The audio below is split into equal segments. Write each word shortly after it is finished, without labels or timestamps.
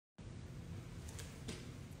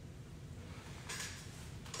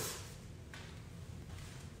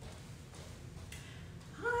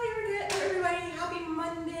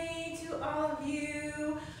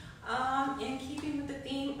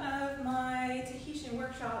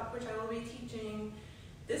workshop, which I will be teaching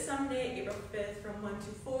this Sunday, April 5th from 1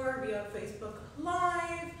 to 4 via Facebook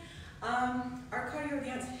Live. Our cardio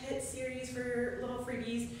dance HIIT series for little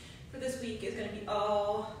freebies for this week is going to be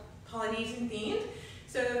all Polynesian themed.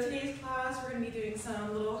 So today's class, we're going to be doing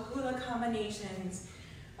some little hula combinations.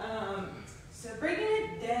 So breaking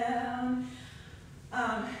it down,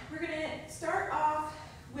 we're going to start off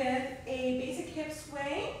with a basic hip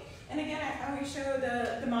sway. And again, I always show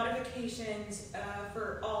the modifications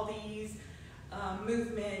for all these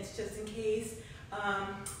movements, just in case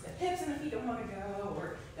the hips and the feet don't want to go,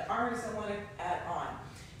 or the arms don't want to add on.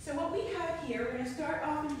 So what we have here, we're going to start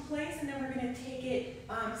off in place, and then we're going to take it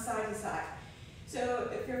side to side. So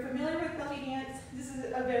if you're familiar with belly dance, this is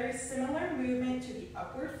a very similar movement to the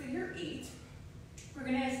upward figure 8.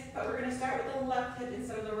 But we're going to start with the left hip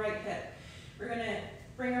instead of the right hip. We're going to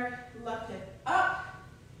bring our left hip up,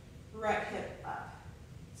 right hip up.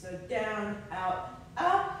 So down, out,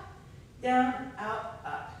 up, down, out,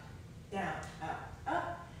 up, down, out,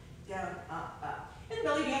 up, down, out, up. In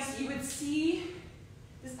belly dance, you would see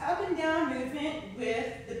this up and down movement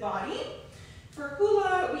with the body. For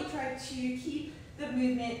hula, we try to keep the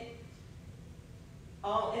movement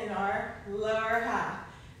all in our lower half.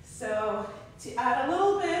 So to add a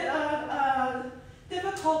little bit of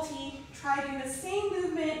difficulty, try doing the same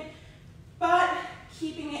movement, but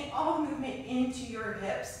keeping it all the movement into your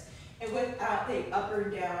hips and without the up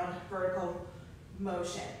or down vertical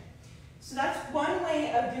motion. So that's one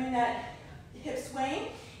way of doing that hip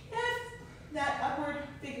sway. If that upward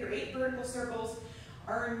figure 8 vertical circles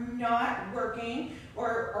are not working,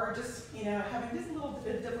 or just having just a little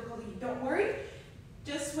bit of difficulty, don't worry.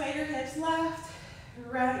 Just sway your hips left,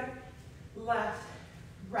 right,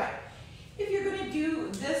 right. If you're going to do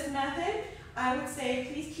this method, I would say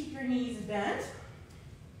please keep your knees bent.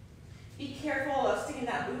 Be careful of sticking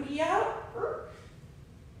that booty out.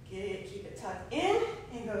 Keep it tucked in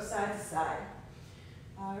and go side to side.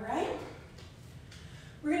 All right.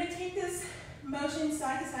 We're going to take this motion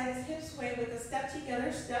side to side, this hip sway, with a step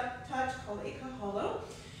together, step touch called a kaholo.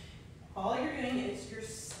 All you're doing is you're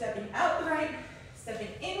stepping out the right, stepping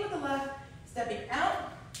in with the left, stepping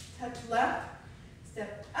out, touch left,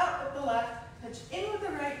 step out with the left, touch in with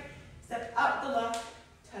the right, step out the left,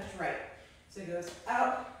 touch right. So it goes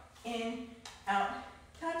out, in, out,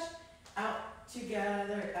 touch, out,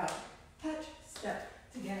 together, out, touch, step,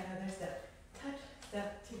 together, step, touch,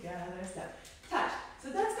 step, together, step, touch. So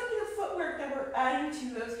that's going to be the footwork that we're adding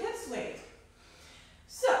to those hip sways.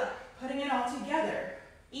 So, putting it all together,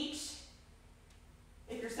 if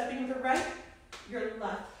you're stepping with the right, your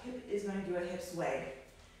left hip is going to do a hip sway.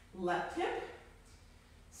 Left hip,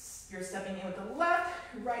 you're stepping in with the left,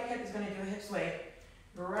 right hip is going to do a hip sway.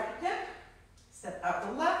 Right hip, step out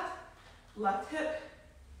the left, left hip,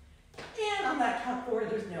 and on that count forward,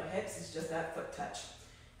 there's no hips, it's just that foot touch.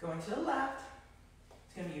 Going to the left,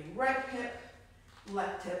 it's going to be right hip,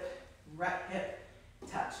 left hip, right hip,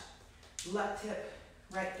 touch. Left hip,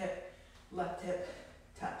 right hip, left hip,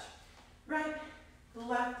 touch. Right,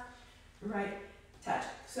 left, right, touch.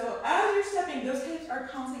 So as you're stepping, those hips are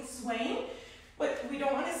constantly swaying. What we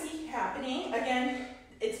don't want to see happening, again,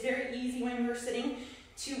 it's very easy when we're sitting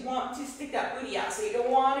to want to stick that booty out. So you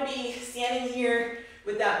don't want to be standing here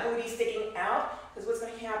with that booty sticking out, because what's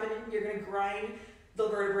going to happen, you're going to grind the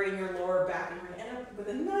vertebrae in your lower back, and you're going to end up with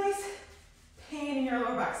a nice pain in your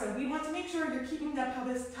lower back. So we want to make sure you're keeping that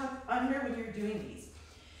pelvis tucked under when you're doing these.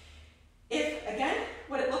 If, again,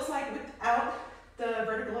 what it looks like without the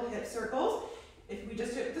vertical hip circles, if we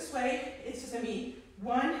just do it this way, it's just going to be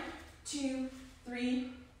 1, 2, 3,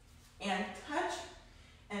 and touch.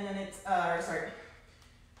 And then it's,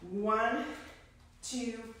 1,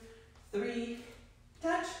 2, 3,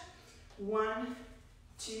 touch. 1,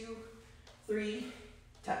 2, 3,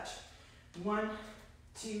 touch. 1,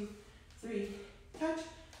 2, 3, touch.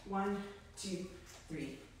 1, 2,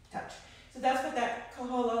 3, touch. So that's what that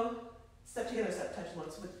kaholo step together, step touch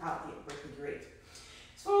looks without the upward figure 8.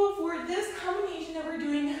 So for this combination that we're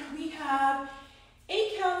doing, we have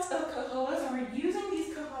 8 counts of kaholas, and we're using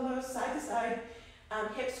these kaholas side to side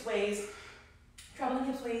hip sways, traveling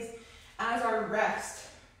hip sways as our rest.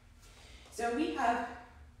 So we have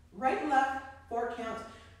right, left, 4 counts.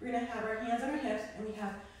 We're going to have our hands on our hips, and we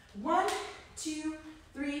have 1, 2,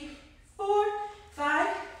 3, 4,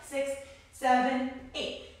 5, 6, 7,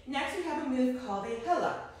 8. Next we have a move called a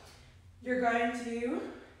Hula. You're going to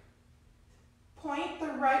point the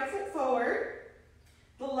right foot forward.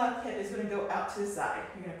 The left hip is going to go out to the side.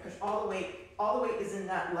 You're going to push all the weight. All the weight is in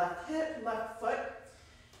that left hip, left foot.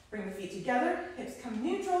 Bring the feet together. Hips come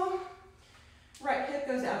neutral. Right hip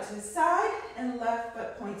goes out to the side, and left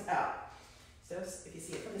foot points out. So if you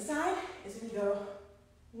see it from the side, it's going to go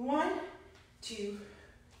 1, 2,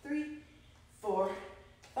 3, 4,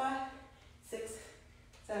 5, 6,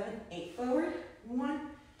 7, 8. Forward. 1,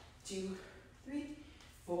 2, 3,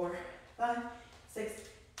 4, 5, 6,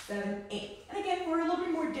 7, 8. And again, for a little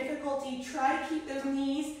bit more difficulty, try to keep those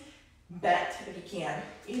knees bent if you can.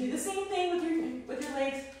 You can do the same thing with your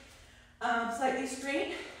legs slightly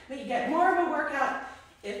straight, but you get more of a workout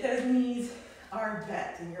if those knees are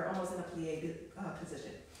bent and you're almost in a plie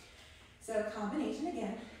position. So combination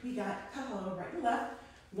again, we got kahalo right and left.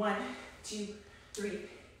 1, 2, 3,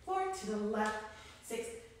 4 to the left. 6,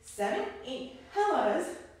 7, 8. Hulas.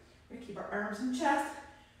 We're gonna keep our arms and chest.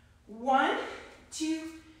 1, 2,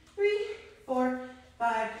 3, 4,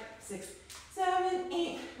 5, 6, 7,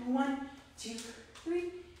 8. 1, 2,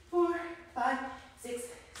 3, 4, 5, 6,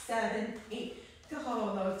 7, 8.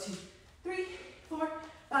 Kahalo. 2, 3, 4,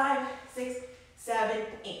 5, 6, 7,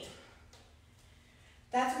 8.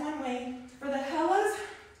 That's one way. For the Hellas,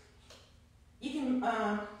 you can,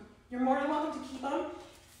 you're more than welcome to keep them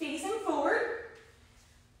facing forward.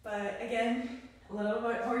 But again, a little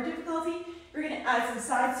bit more difficulty. We're going to add some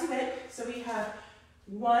sides to it. So we have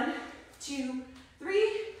 1, 2,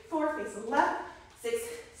 3, 4, face the left, 6,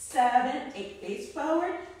 7, 8, face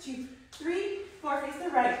forward, 2, 3, 4, face the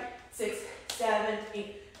right, 6, 7,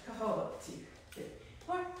 8, kahalo, 2, 3,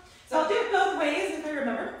 4. So I'll do it both ways if I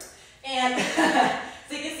remember. And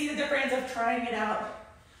so you can see the difference of trying it out,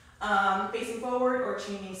 facing forward or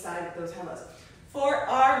changing side with those hellas. For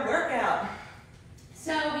our workout,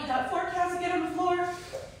 so we got 4 counts to get on the floor,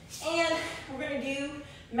 and we're going to do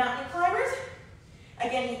mountain climbers.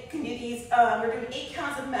 Again, you can do these, we're doing 8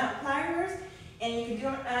 counts of mountain climbers, and you can do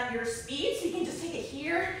them at your speed, so you can just take it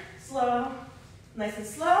here, slow, nice and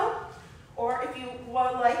slow, or if you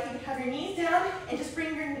would like, you can have your knees down and just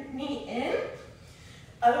bring your knee in.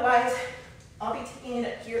 Otherwise, I'll be taking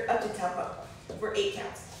it here up to tempo for 8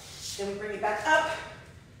 counts. Then we bring it back up,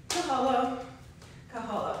 kahalo,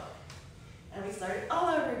 kahalo. And we start it all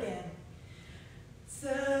over again. So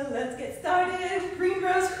let's get started. Green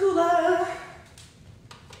Rose Hula.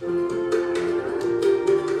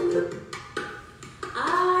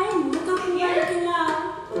 I'm looking here.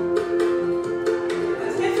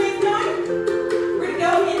 Let's get things going. We're going to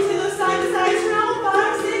go into the side-to-side swirl.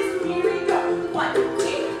 5, 6. Here we go. 1, 2,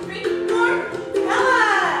 3, 4.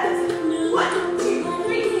 Hellas. 1, 2,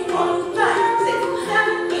 3, 4, 5, 6,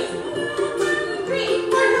 7, 8. 1, 2, 3,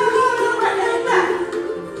 4.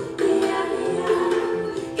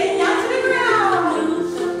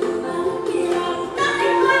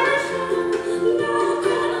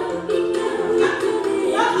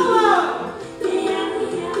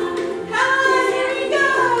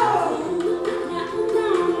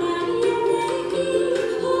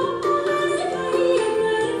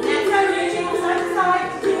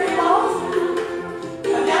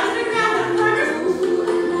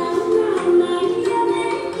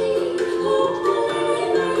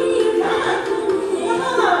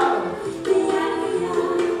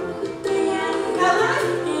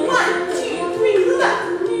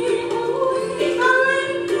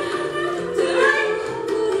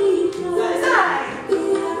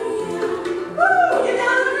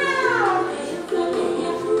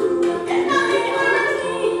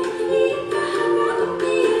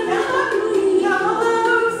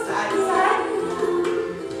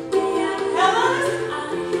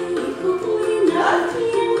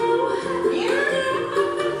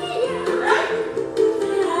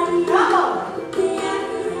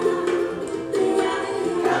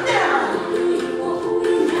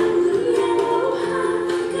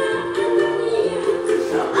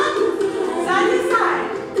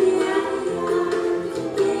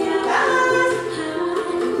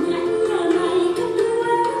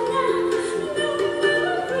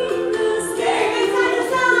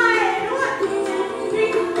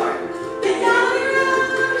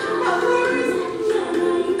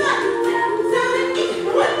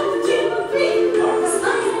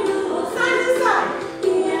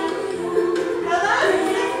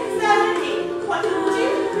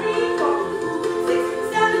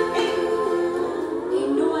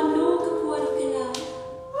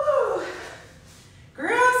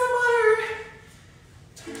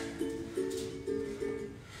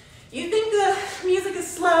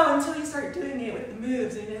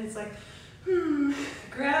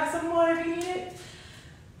 Grab some water if you need it.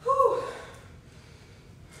 Whew.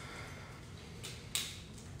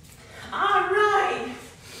 All right.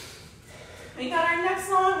 We got our next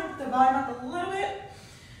song. Lift the volume up a little bit.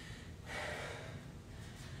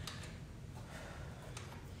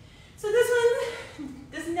 So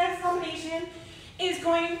this next combination is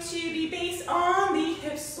going to to be based on the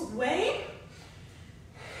hip sway.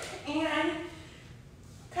 And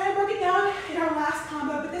kind of broke it down in our last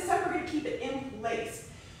combo, but this time we're going to keep it in place.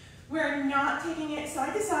 We're not taking it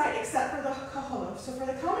side to side except for the kaholo. So for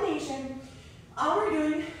the combination, all we're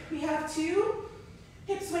doing, we have 2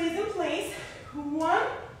 hip sways in place. 1,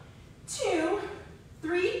 2,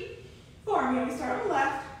 3, 4. We always start on the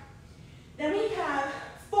left. Then we have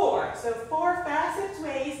 4. So 4 fast hip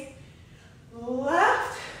sways.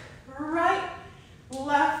 Left, right,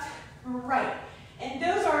 left, right. And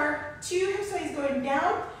those are 2 hip sways going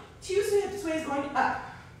down, 2 hip sways going up.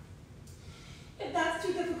 If that's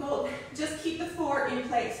too difficult, just keep the 4 in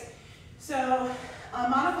place. So a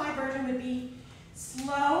modified version would be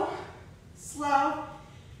slow, slow,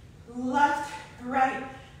 left, right,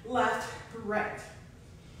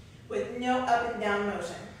 with no up and down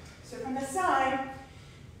motion. So from the side,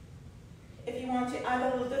 if you want to add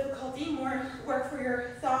a little difficulty, more work for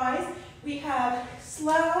your thighs, we have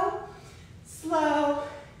slow, slow,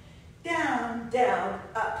 down, down,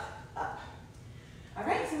 up, up. All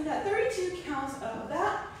right, so we got 32 counts of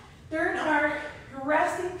that. During our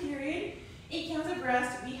resting period, 8 counts of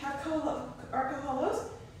rest, we have our kaholos,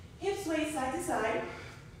 hip sway side to side,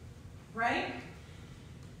 right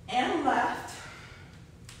and left.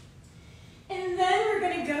 And then we're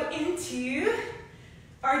going to go into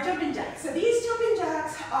our jumping jacks. So these jumping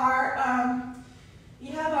jacks are,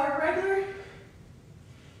 you have our regular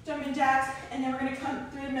jumping jacks, and then we're going to come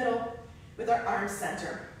through the middle with our arms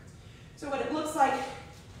center. So what it looks like,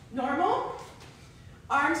 normal,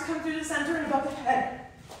 arms come through the center and above the head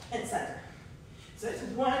and center. So it's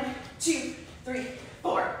 1, 2, 3,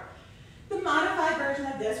 4. The modified version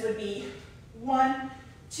of this would be 1,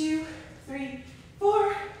 2, 3,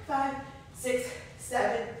 4, 5, 6,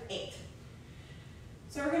 7, 8.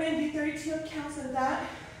 So we're going to do 32 counts of that.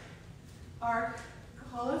 Our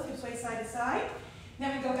kaholos, hip sway side to side.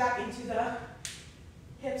 Then we go back into the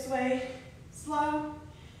hip sway, slow,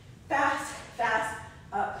 fast, fast,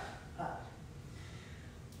 up, up.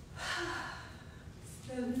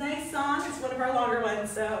 It's a nice song. It's one of our longer ones,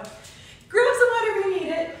 so grab some water if you need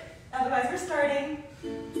it. Otherwise, we're starting.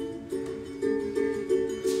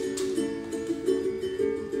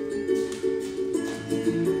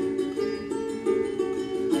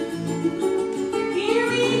 Here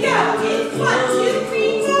we go. It's 1, 2,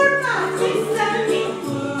 3, 4, 5, 6, 7, 8.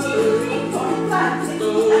 2, 3, 4, 5, 6,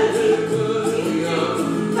 7, 8. 2, 3,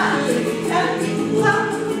 5, 6, 7, 8.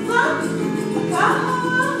 Left, left, left.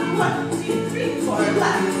 1, 2, 3, 4,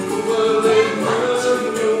 left. And 1,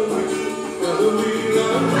 2, 3, 4.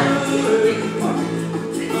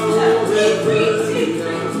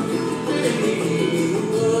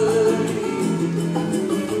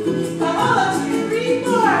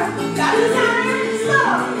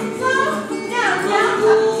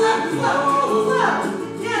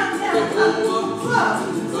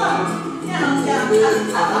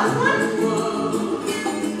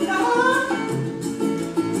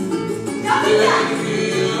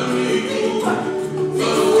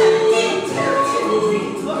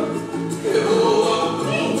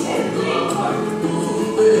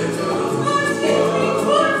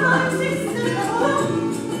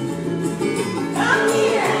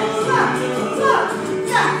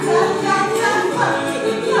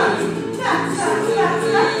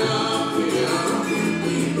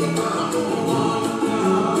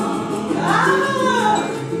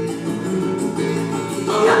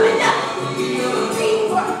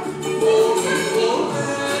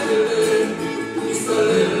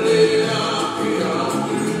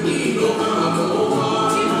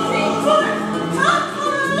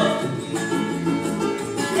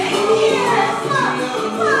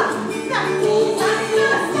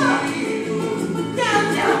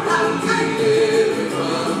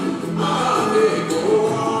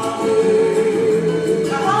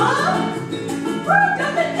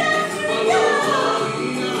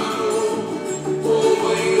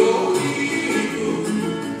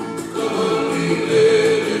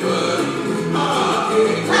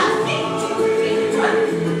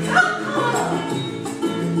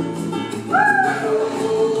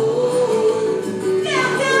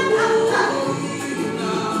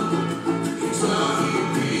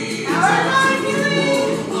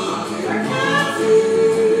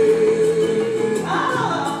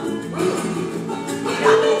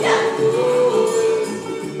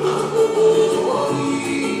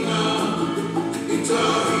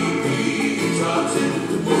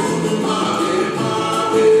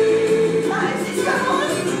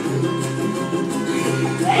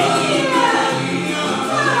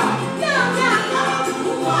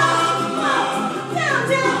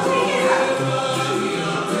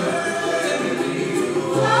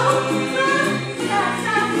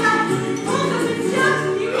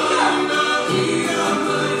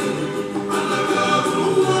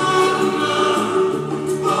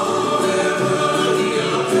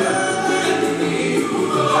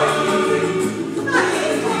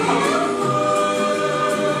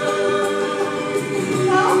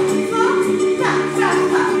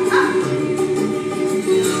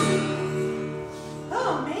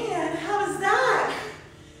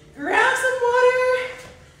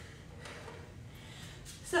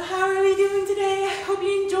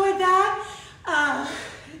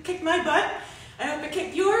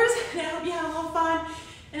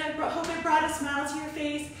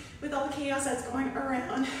 chaos that's going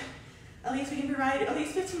around. At least we can provide at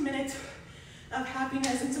least 15 minutes of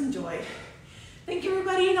happiness and some joy. Thank you,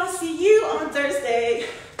 everybody, and I'll see you on Thursday.